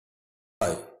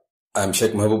Hi, I am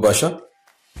Sheikh Basha.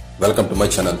 Welcome to my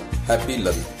channel. Happy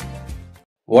learning.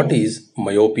 What is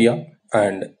myopia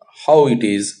and how it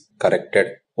is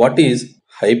corrected? What is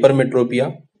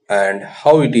hypermetropia and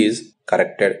how it is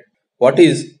corrected? What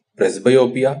is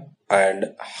presbyopia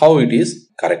and how it is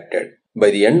corrected? By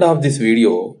the end of this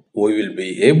video, we will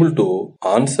be able to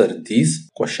answer these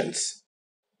questions.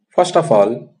 First of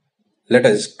all, let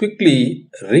us quickly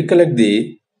recollect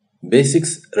the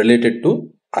basics related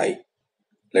to eye.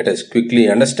 Let us quickly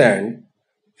understand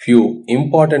few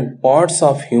important parts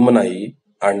of human eye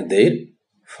and their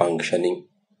functioning.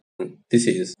 This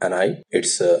is an eye.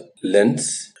 It's a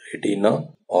lens, retina,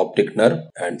 optic nerve,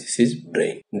 and this is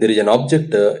brain. There is an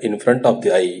object in front of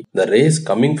the eye. The rays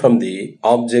coming from the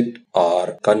object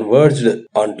are converged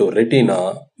onto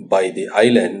retina by the eye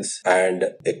lens, and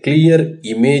a clear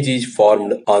image is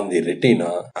formed on the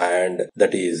retina, and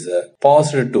that is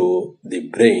passed to the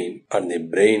brain, and the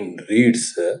brain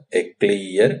reads a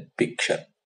clear picture.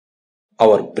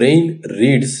 Our brain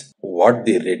reads what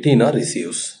the retina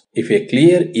receives. If a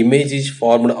clear image is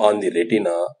formed on the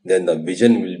retina, then the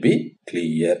vision will be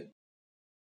clear.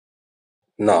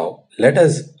 Now, let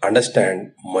us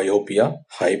understand myopia,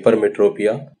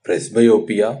 hypermetropia,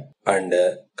 presbyopia, and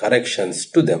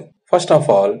corrections to them. First of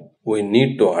all, we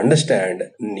need to understand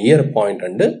near point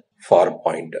and far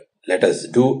point. Let us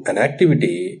do an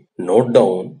activity. Note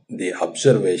down the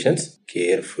observations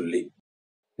carefully.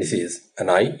 This is an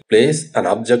eye. Place an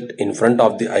object in front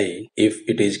of the eye. If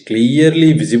it is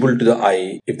clearly visible to the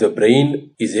eye, if the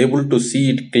brain is able to see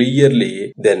it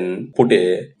clearly, then put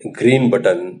a green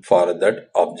button for that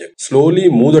object. Slowly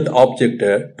move that object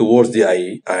towards the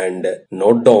eye and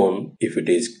note down if it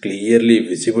is clearly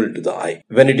visible to the eye.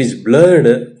 When it is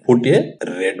blurred, put a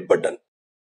red button.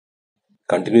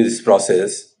 Continue this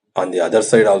process. On the other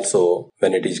side also,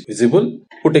 when it is visible,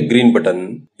 put a green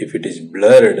button. If it is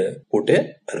blurred, put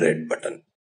a red button.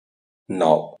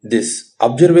 Now, this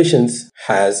observations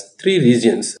has three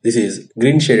regions. This is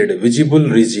green shaded visible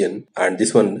region, and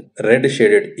this one red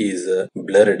shaded is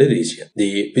blurred region.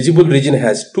 The visible region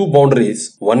has two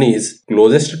boundaries. One is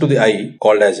closest to the eye,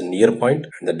 called as near point,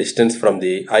 and the distance from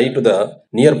the eye to the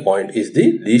near point is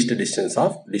the least distance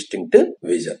of distinct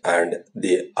vision, and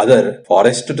the other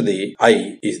farthest to the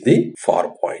eye is the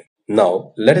far point.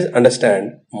 Now, let us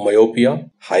understand myopia,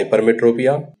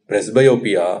 hypermetropia,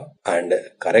 presbyopia, and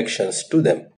corrections to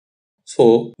them.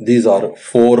 So, these are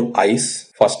four eyes.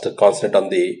 First, concentrate on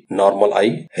the normal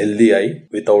eye, healthy eye,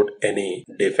 without any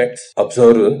defects.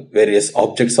 Observe various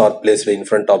objects are placed in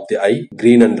front of the eye.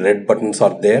 Green and red buttons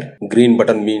are there. Green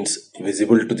button means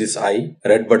visible to this eye.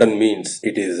 Red button means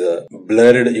it is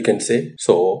blurred, you can say.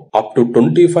 So, up to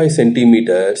 25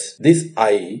 centimeters, this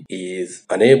eye is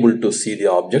unable to see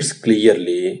the objects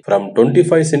clearly. From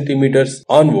 25 centimeters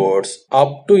onwards,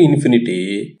 up to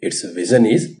infinity, its vision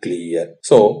is clear.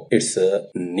 So, its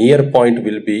near point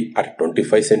will be at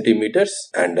 25 centimeters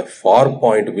and far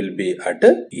point will be at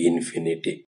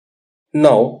infinity.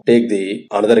 Now take the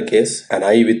another case, an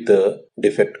eye with a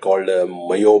defect called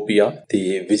myopia.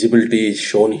 The visibility is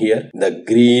shown here. The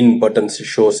green buttons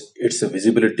shows its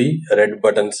visibility, red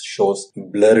buttons shows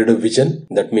blurred vision.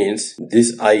 That means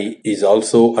this eye is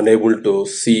also unable to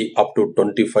see up to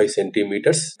 25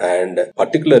 centimeters, and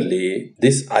particularly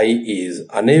this eye is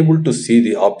unable to see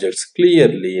the objects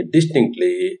clearly,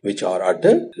 distinctly, which are at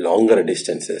longer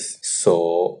distances.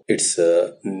 So its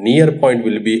near point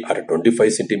will be at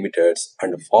 25 centimeters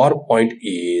and far point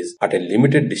is at a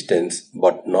limited distance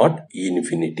but not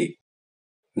infinity.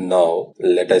 Now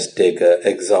let us take an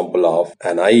example of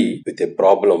an eye with a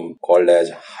problem called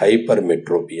as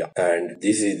hypermetropia, and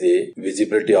this is the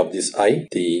visibility of this eye.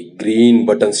 The green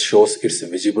button shows its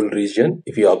visible region.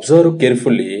 If you observe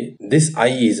carefully, this eye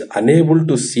is unable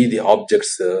to see the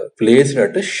objects placed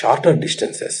at shorter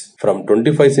distances. From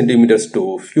 25 centimeters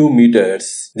to few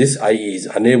meters, this eye is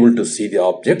unable to see the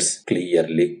objects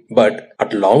clearly. But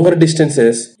at longer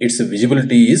distances, its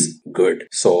visibility is good.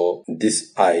 So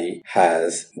this eye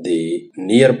has the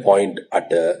near point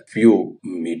at a few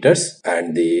meters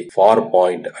and the far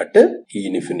point at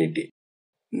infinity.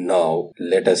 Now,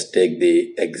 let us take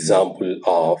the example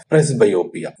of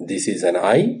presbyopia. This is an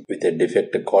eye with a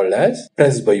defect called as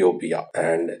presbyopia,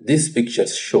 and this picture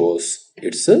shows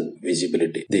its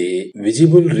visibility. The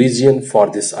visible region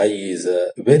for this eye is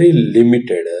very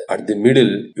limited. At the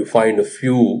middle, you find a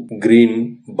few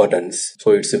green buttons.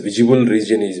 So, its visible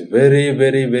region is very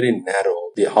narrow.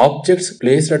 the objects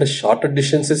placed at shorter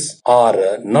distances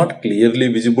are not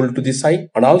clearly visible to the eye,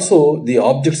 and also the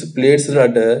objects placed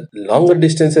at longer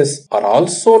distances are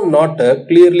also not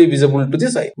clearly visible to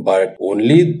the eye, but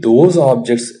only those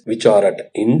objects which are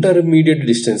at intermediate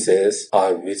distances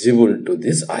are visible to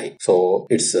this eye. So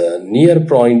its near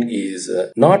point is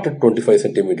not 25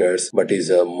 centimeters but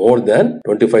is more than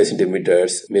 25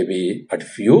 centimeters, maybe at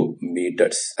few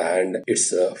meters, and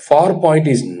its far point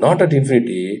is not at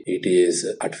infinity, it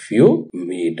is at few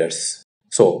meters.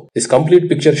 So this complete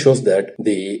picture shows that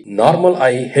the normal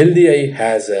eye, healthy eye,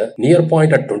 has a near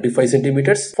point at 25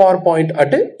 centimeters, far point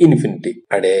at infinity.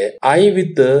 And a eye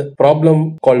with a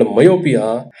problem called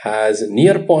myopia has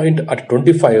near point at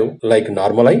 25 like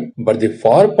normal eye, but the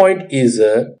far point is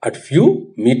at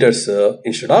few meters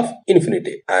instead of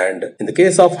infinity. And in the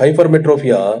case of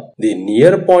hypermetropia, the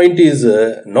near point is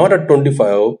not at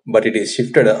 25 but it is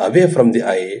shifted away from the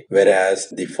eye, whereas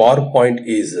the far point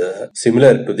is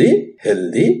similar to the healthy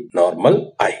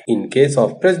normal eye. In case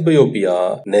of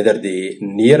presbyopia, neither the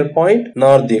near point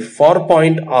nor the far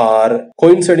point are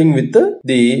coinciding with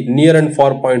the near and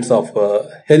far points of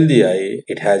healthy eye.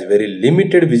 It has very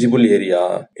limited visible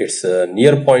area. Its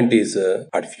near point is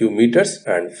at few meters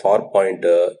and far point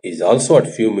is also at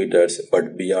few meters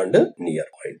but beyond near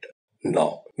point.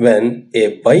 Now, when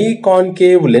a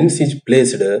biconcave lens is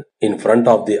placed in front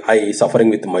of the eye suffering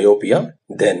with myopia,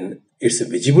 then its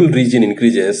visible region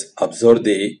increases, observe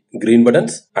the green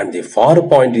buttons, and the far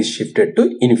point is shifted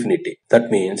to infinity.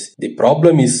 That means the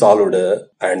problem is solved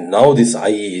and now this eye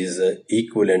is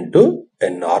equivalent to a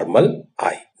normal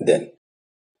eye. Then,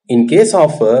 in case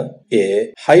of a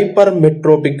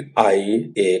hypermetropic eye,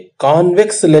 a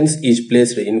convex lens is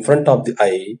placed in front of the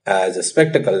eye as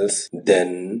spectacles.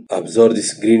 Then observe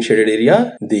this green shaded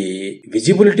area. The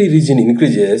visibility region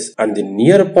increases and the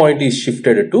near point is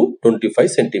shifted to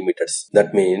 25 centimeters.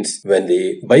 That means when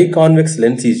the biconvex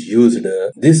lens is used,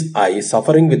 this eye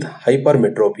suffering with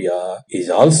hypermetropia is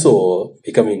also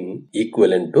becoming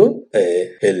equivalent to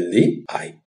a healthy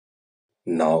eye.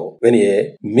 Now, when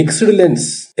a mixed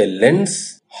lens, a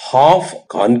lens half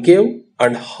concave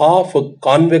and half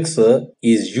convex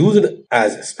is used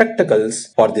as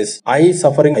spectacles for this eye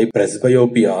suffering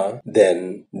presbyopia,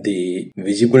 then the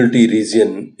visibility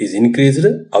region is increased.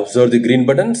 Observe the green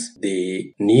buttons.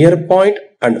 The near point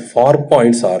and far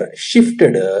points are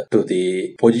shifted to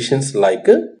the positions like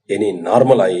any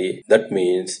normal eye. That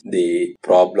means the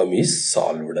problem is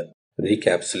solved.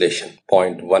 Recapitulation.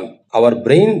 Point 1. Our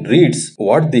brain reads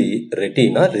what the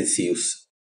retina receives.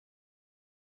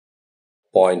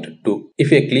 Point 2.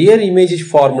 If a clear image is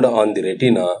formed on the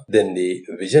retina, then the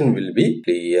vision will be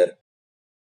clear.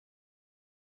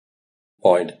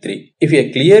 Point 3. If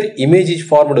a clear image is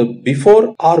formed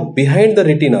before or behind the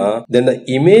retina, then the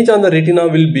image on the retina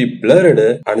will be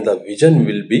blurred and the vision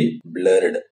will be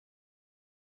blurred.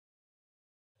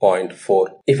 Point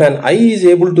 4. If an eye is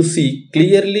able to see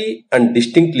clearly and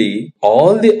distinctly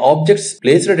all the objects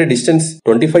placed at a distance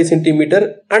 25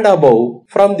 cm and above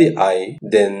from the eye,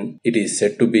 then it is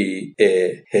said to be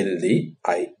a healthy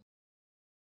eye.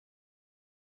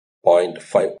 Point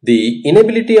 5. The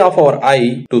inability of our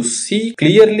eye to see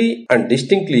clearly and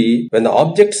distinctly when the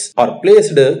objects are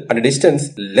placed at a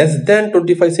distance less than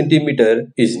 25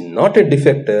 cm is not a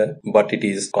defect, but it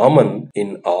is common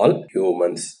in all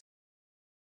humans.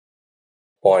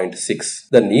 Point 6.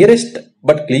 The nearest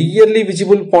but clearly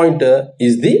visible point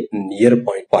is the near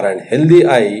point. For an healthy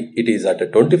eye, it is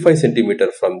at 25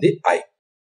 cm from the eye.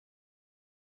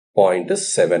 Point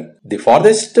 7. The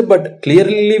farthest but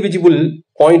clearly visible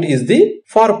point is the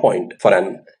far point. For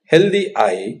an healthy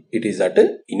eye, it is at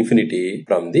infinity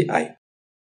from the eye.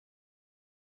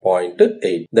 Point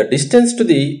 8. The distance to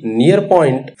the near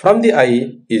point from the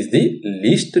eye is the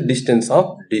least distance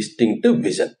of distinct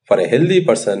vision. For a healthy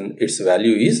person, its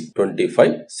value is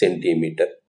 25 cm.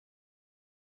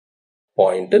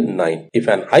 Point 9. If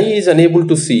an eye is unable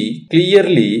to see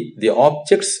clearly the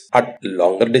objects at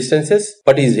longer distances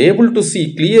but is able to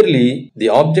see clearly the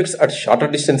objects at shorter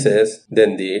distances,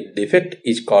 then the defect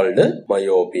is called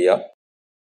myopia.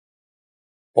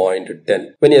 Point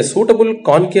 10. When a suitable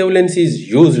concave lens is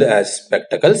used as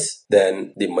spectacles,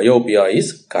 then the myopia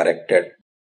is corrected.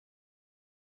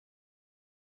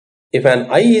 If an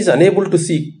eye is unable to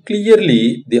see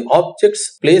clearly the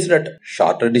objects placed at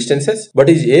shorter distances but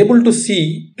is able to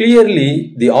see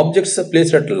clearly the objects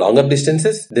placed at longer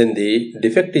distances, then the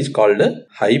defect is called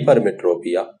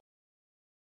hypermetropia.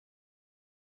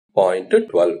 Point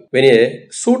 12. When a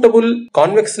suitable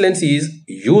convex lens is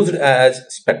used as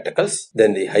spectacles,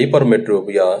 then the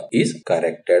hypermetropia is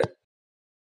corrected.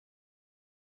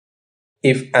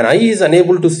 If an eye is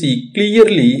unable to see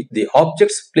clearly the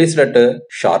objects placed at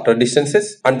shorter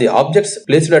distances and the objects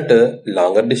placed at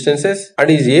longer distances and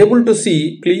is able to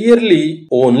see clearly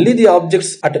only the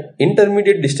objects at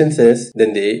intermediate distances,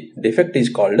 then the defect is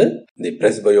called the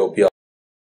presbyopia.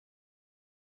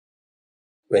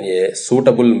 When a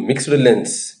suitable mixed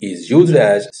lens is used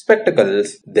as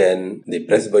spectacles, then the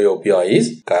presbyopia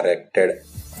is corrected.